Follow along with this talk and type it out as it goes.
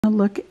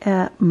look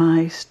at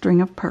my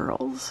string of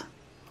pearls.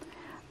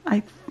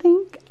 I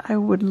think I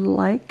would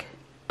like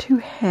to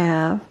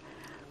have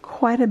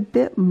quite a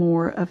bit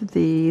more of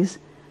these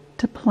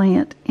to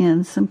plant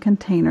in some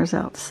containers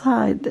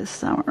outside this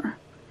summer.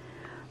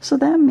 So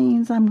that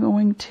means I'm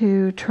going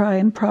to try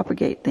and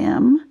propagate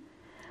them.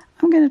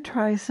 I'm going to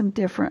try some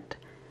different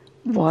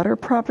water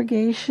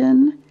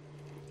propagation,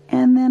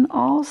 and then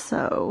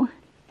also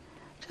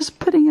just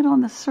putting it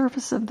on the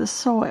surface of the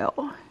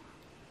soil.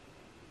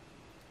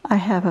 I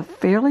have a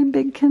fairly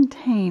big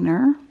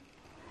container,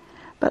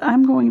 but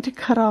I'm going to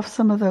cut off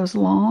some of those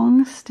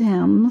long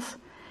stems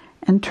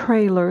and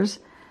trailers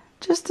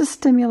just to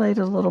stimulate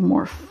a little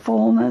more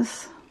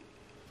fullness.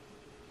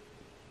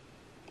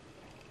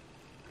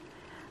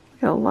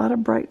 Got a lot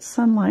of bright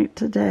sunlight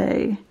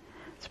today.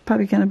 It's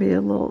probably going to be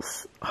a little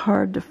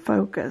hard to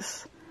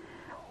focus,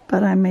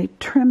 but I may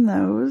trim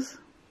those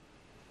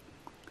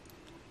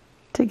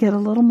to get a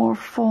little more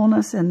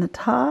fullness in the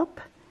top,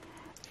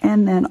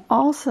 and then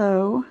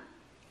also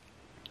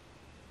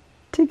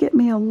to get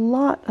me a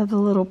lot of the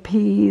little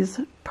peas,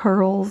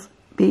 pearls,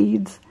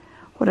 beads,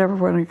 whatever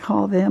we're going to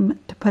call them,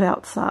 to put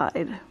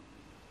outside.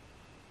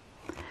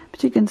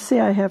 But you can see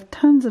I have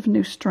tons of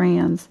new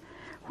strands,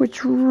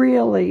 which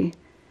really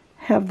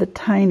have the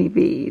tiny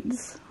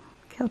beads.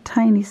 Look how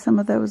tiny some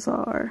of those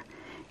are.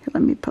 Here,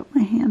 let me put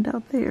my hand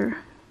out there.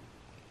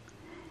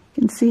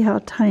 You can see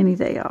how tiny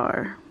they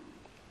are.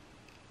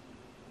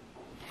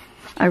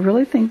 I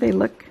really think they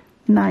look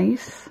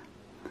nice.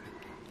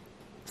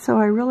 So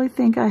I really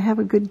think I have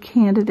a good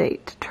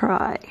candidate to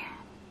try.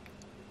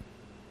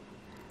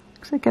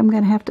 Looks like I'm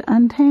going to have to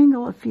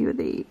untangle a few of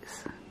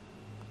these.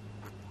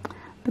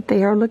 But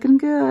they are looking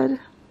good.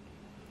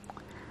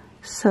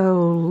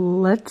 So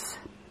let's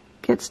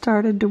get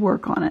started to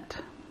work on it.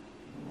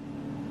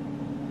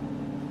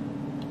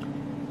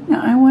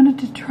 Now I wanted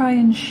to try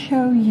and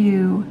show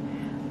you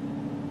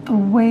the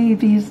way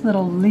these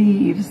little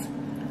leaves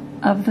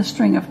of the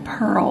string of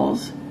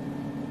pearls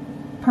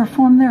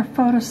perform their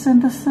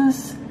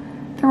photosynthesis.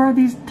 There are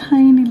these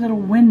tiny little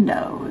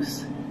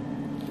windows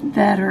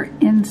that are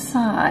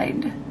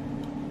inside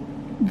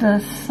the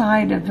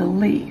side of the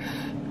leaf.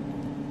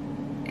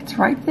 It's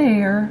right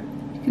there.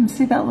 You can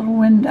see that little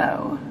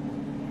window.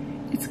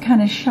 It's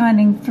kind of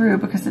shining through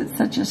because it's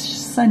such a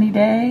sunny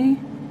day,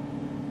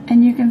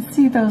 and you can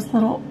see those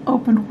little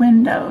open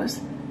windows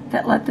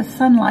that let the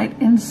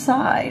sunlight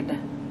inside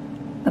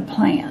the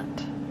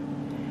plant.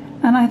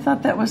 And I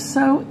thought that was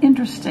so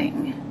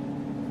interesting.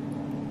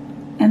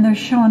 And they're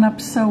showing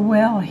up so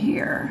well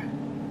here.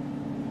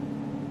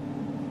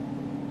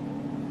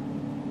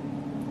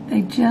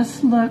 They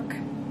just look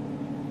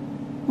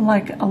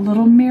like a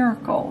little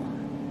miracle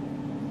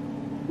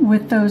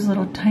with those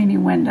little tiny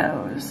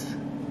windows.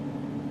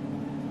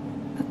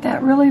 But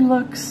that really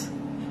looks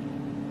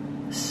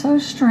so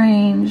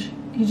strange.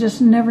 You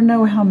just never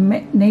know how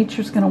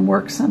nature's going to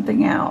work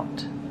something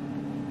out.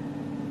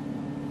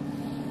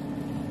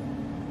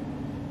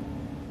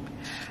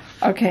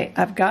 Okay,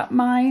 I've got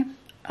my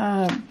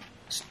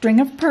string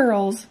of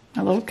pearls,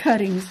 my little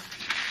cuttings,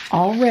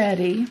 all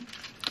ready.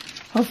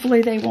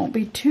 Hopefully they won't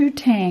be too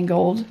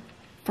tangled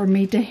for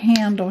me to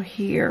handle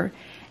here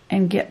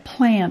and get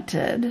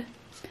planted.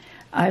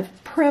 I've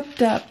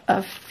prepped up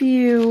a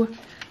few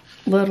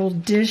little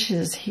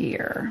dishes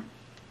here.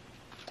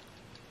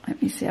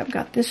 Let me see, I've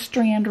got this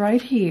strand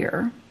right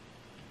here.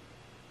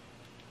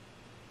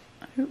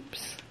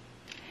 Oops.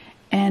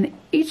 And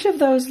each of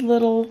those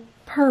little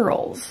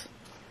pearls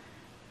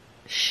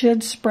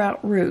should sprout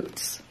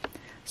roots.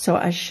 So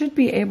I should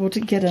be able to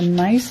get a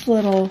nice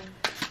little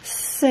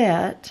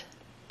set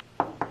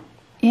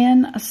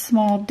in a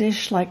small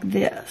dish like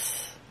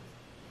this.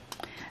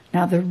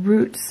 Now the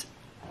roots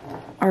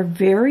are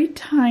very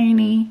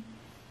tiny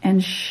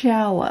and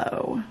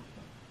shallow.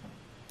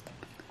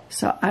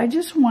 So I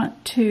just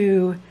want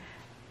to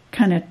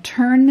kind of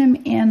turn them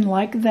in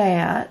like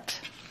that.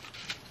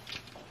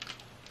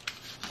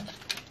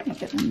 Let me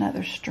get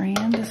another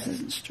strand.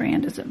 This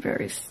strand isn't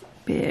very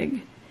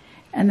big.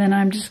 And then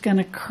I'm just going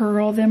to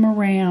curl them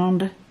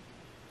around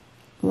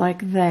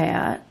like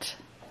that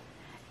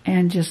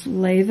and just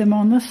lay them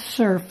on the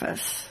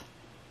surface.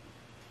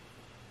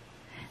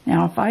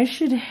 Now if I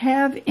should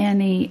have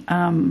any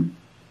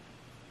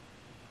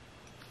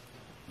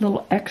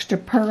little extra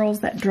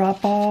pearls that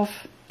drop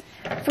off,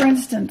 for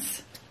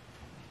instance,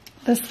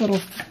 this little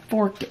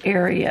forked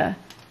area,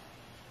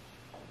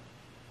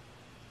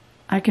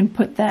 I can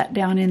put that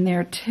down in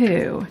there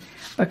too,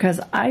 because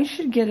I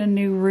should get a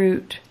new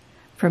root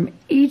from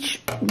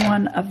each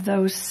one of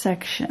those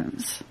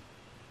sections.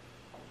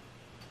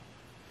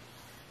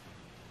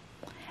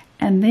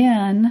 And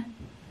then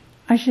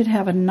I should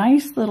have a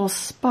nice little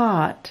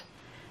spot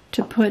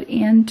to put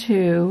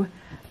into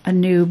a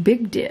new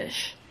big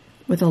dish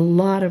with a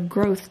lot of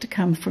growth to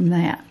come from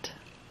that.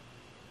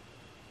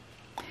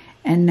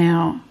 And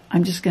now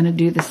I'm just going to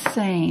do the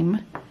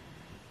same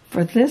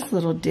for this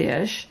little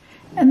dish.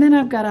 And then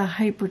I've got a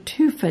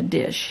Hypertufa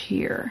dish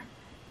here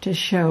to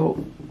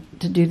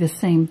do the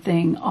same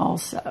thing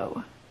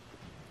also.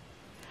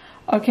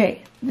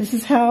 Okay, this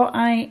is how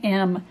I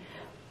am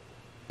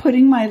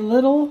putting my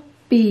little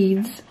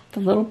beads, the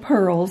little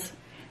pearls,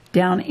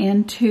 down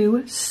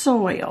into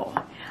soil.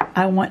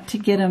 I want to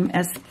get them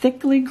as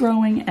thickly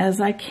growing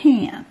as I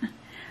can.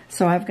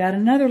 So I've got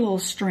another little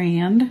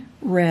strand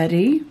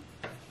ready,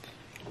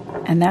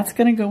 and that's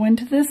going to go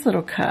into this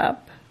little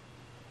cup.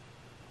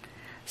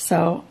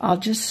 So I'll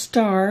just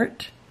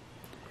start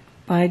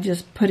by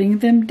just putting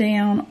them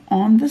down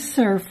on the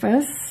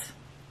surface.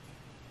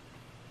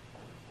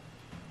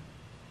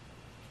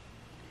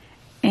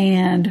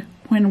 And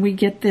when we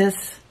get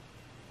this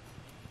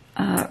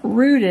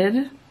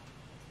rooted,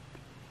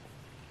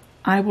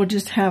 I will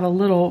just have a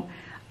little,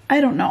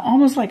 I don't know,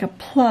 almost like a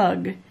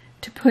plug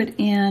to put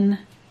in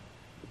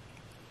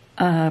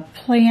a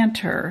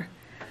planter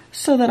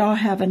so that I'll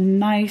have a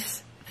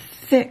nice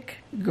thick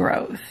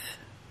growth.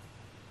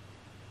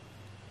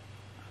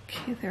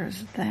 Okay,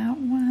 there's that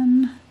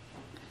one.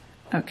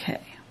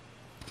 Okay.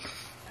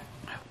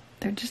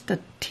 They're just a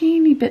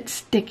teeny bit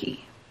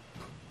sticky.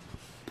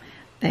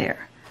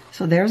 There.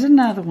 So there's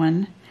another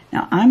one.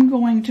 Now I'm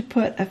going to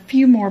put a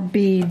few more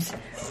beads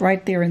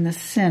right there in the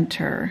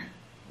center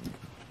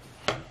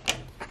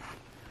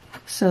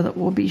so that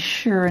we'll be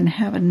sure and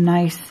have a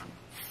nice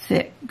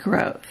thick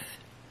growth.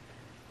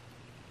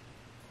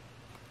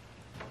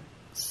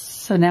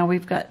 So now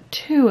we've got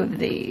 2 of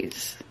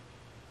these.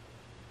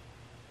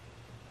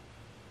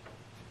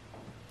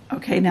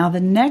 Okay, now the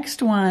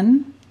next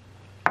one,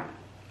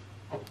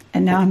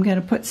 and now I'm going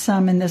to put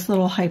some in this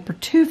little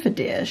Hypertufa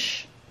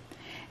dish.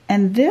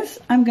 And this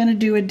I'm going to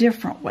do a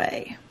different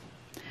way.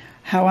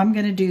 How I'm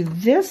going to do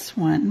this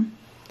one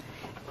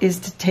is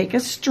to take a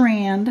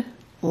strand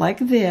like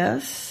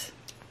this,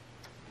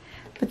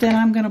 but then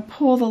I'm going to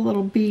pull the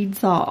little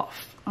beads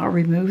off. I'll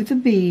remove the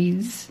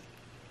beads.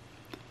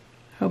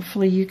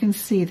 Hopefully you can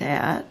see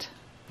that.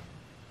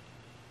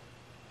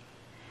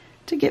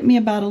 To get me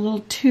about a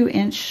little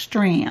 2-inch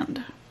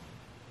strand.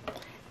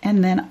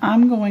 And then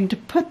I'm going to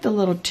put the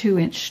little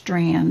 2-inch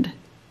strand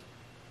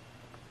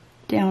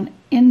down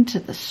into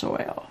the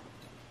soil.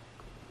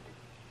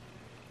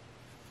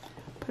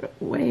 Put it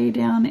way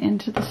down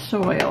into the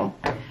soil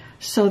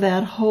so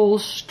that whole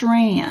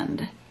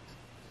strand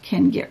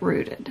can get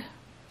rooted.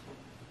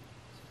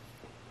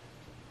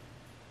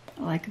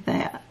 Like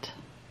that.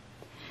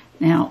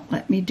 Now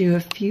let me do a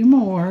few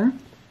more.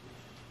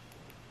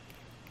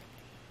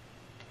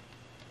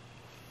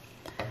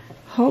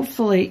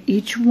 Hopefully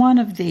each one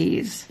of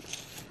these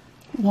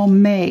will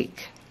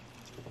make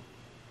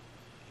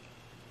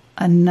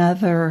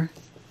another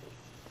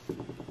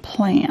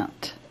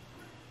plant.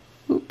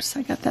 Oops,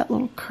 I got that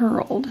little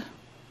curled.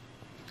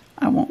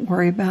 I won't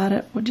worry about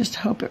it. We'll just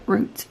hope it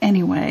roots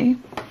anyway.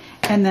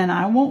 And then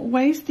I won't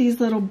waste these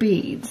little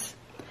beads.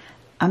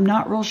 I'm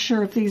not real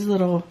sure if these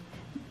little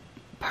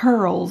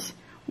pearls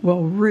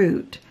will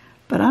root,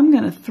 but I'm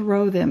going to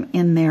throw them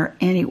in there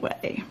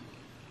anyway.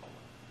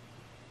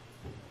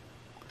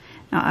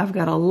 Now I've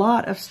got a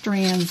lot of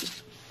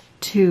strands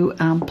to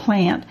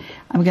plant.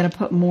 I'm going to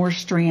put more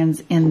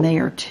strands in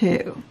there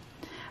too,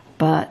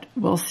 but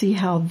we'll see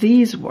how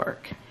these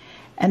work.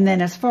 And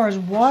then as far as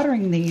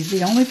watering these,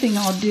 the only thing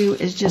I'll do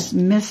is just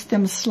mist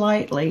them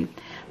slightly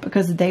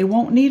because they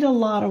won't need a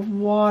lot of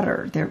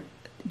water. They're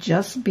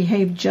just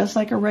behave just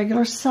like a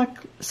regular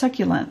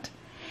succulent,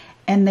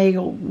 and they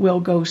will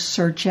go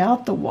search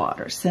out the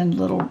water, send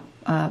little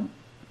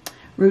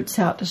roots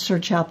out to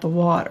search out the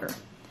water.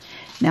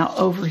 Now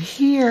over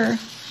here,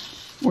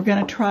 we're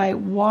going to try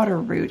water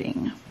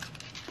rooting.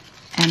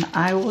 And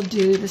I will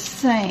do the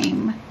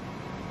same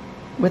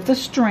with the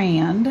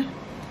strand.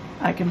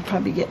 I can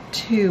probably get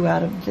 2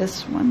 out of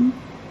this one.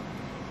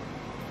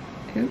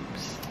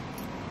 Oops.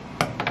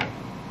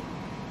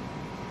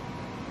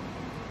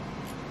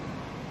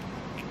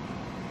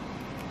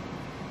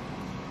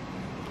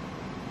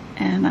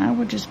 And I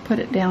will just put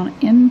it down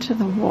into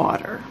the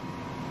water.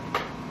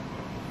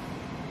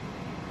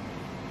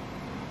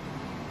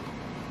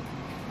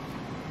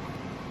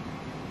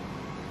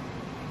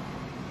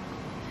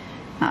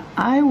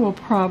 I will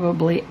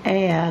probably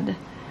add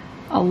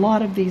a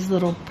lot of these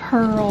little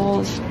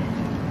pearls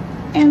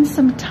and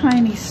some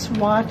tiny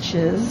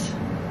swatches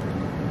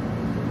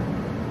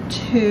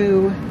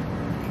to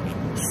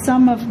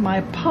some of my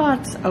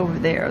pots over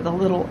there, the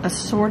little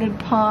assorted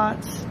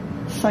pots,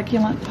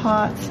 succulent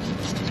pots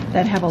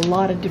that have a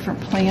lot of different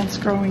plants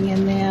growing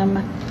in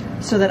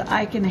them, so that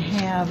I can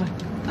have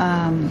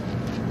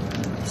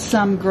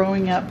some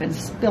growing up and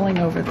spilling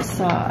over the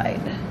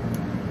side.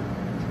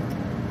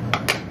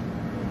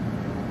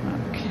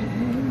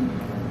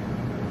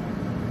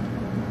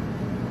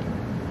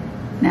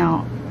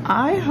 Now,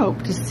 I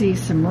hope to see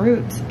some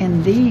roots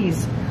in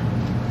these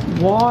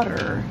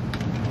water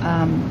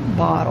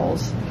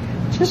bottles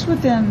just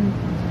within,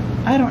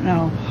 I don't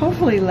know,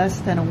 hopefully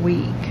less than a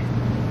week.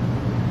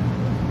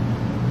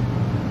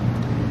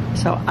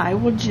 So I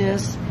will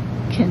just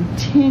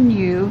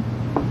continue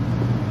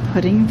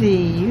putting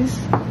these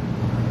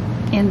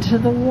into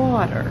the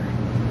water.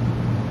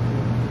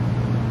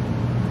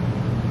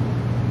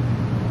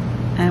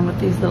 And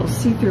with these little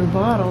see-through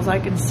bottles, I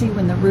can see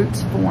when the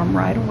roots form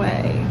right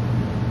away.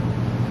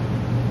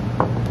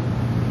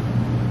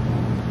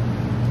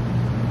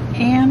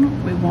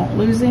 And we won't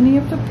lose any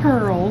of the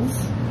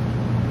pearls.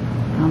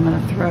 I'm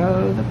going to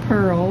throw the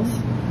pearls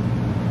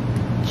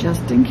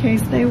just in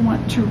case they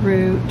want to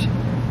root.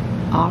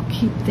 I'll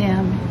keep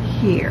them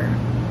here.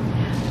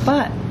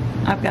 But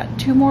I've got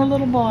 2 more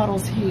little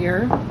bottles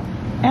here,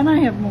 and I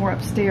have more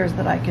upstairs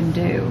that I can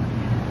do.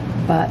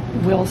 But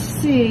we'll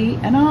see,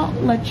 and I'll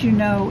let you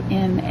know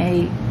in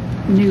a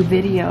new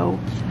video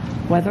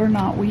whether or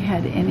not we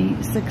had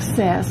any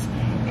success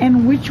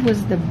and which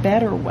was the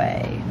better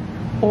way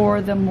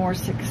or the more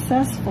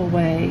successful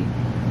way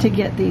to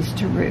get these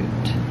to root.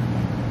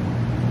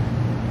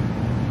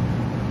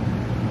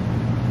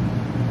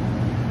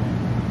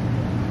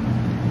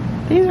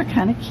 These are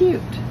kind of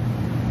cute.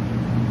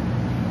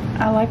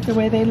 I like the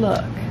way they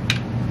look.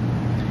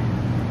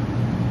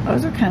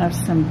 Those are kind of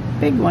some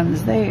big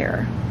ones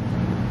there.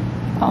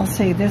 I'll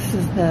say this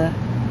is the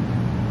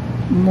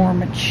more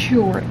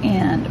mature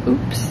end.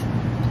 Oops.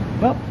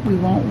 Well, we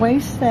won't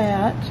waste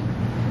that.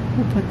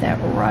 We'll put that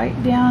right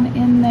down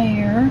in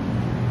there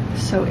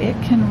so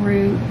it can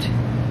root.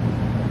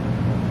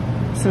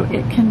 So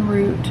it can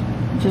root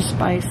just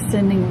by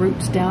sending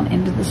roots down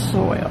into the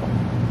soil.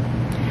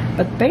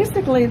 But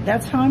basically,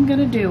 that's how I'm going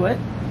to do it.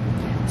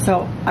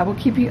 So I will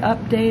keep you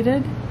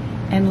updated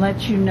and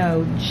let you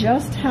know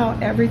just how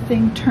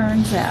everything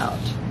turns out.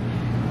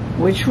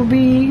 Which will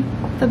be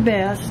the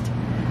best,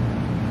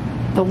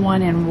 the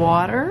one in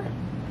water,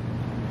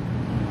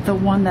 the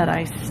one that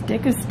I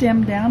stick a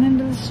stem down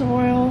into the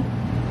soil,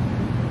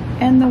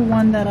 and the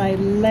one that I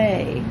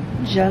lay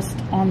just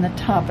on the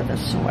top of the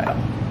soil.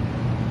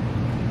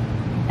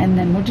 And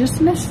then we'll just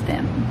mist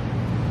them.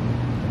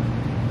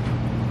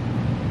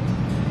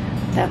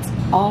 That's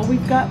all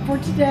we've got for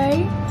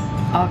today.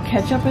 I'll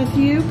catch up with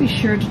you. Be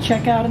sure to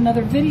check out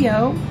another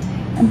video.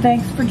 And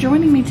thanks for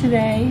joining me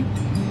today.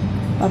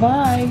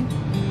 Bye-bye.